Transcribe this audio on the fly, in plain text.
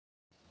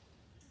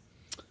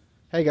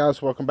Hey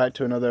guys, welcome back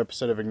to another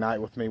episode of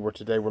Ignite with me, where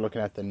today we're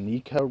looking at the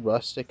Nica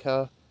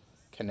Rustica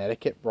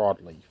Connecticut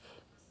Broadleaf.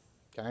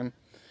 Okay,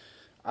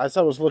 as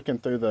I was looking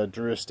through the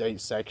Drew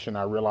Estate section,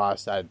 I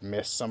realized I'd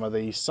missed some of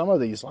these. Some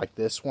of these, like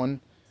this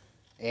one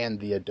and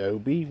the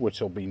Adobe, which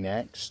will be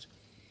next,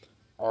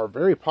 are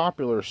very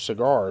popular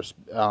cigars,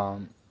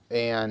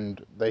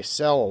 and they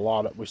sell a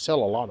lot. We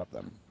sell a lot of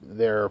them.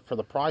 They're, for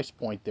the price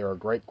point, they're a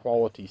great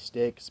quality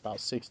stick. It's about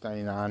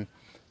 $6.99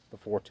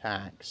 before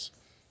tax.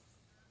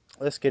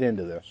 Let's get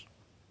into this.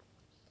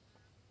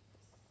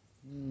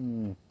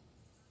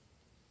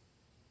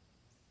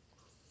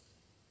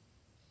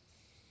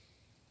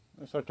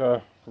 It's like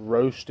a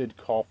roasted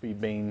coffee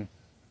bean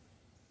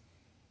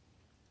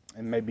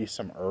and maybe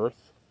some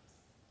earth.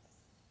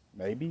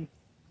 Maybe.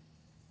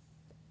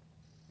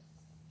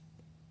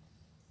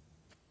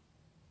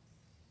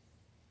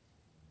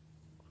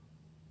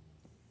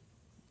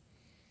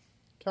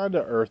 Kind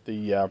of earthy,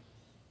 yeah.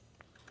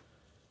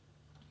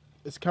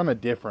 It's kind of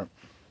different.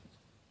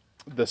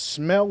 The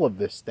smell of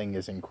this thing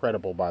is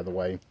incredible, by the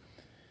way.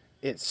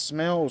 It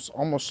smells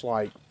almost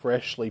like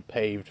freshly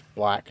paved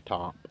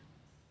blacktop.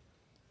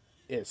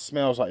 It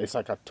smells like, it's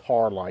like a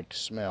tar-like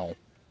smell.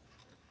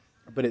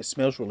 But it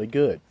smells really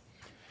good.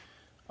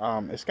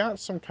 It's got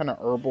some kind of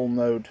herbal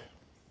note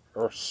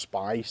or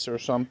spice or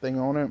something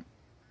on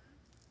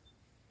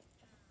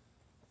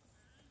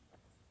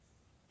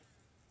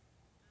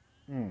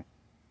it.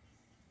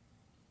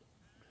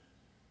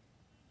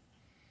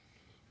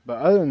 But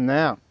other than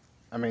that,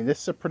 I mean,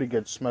 this is a pretty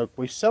good smoke.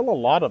 We sell a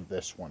lot of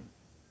this one.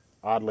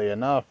 Oddly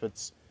enough,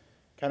 it's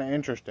kind of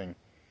interesting.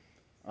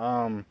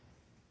 Um,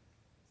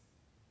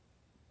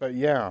 but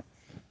yeah,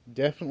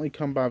 definitely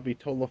come by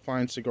Vitola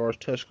Fine Cigars,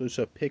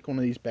 Tuscaloosa. Pick one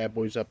of these bad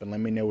boys up and let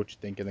me know what you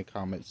think in the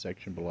comments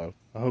section below.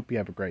 I hope you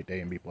have a great day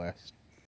and be blessed.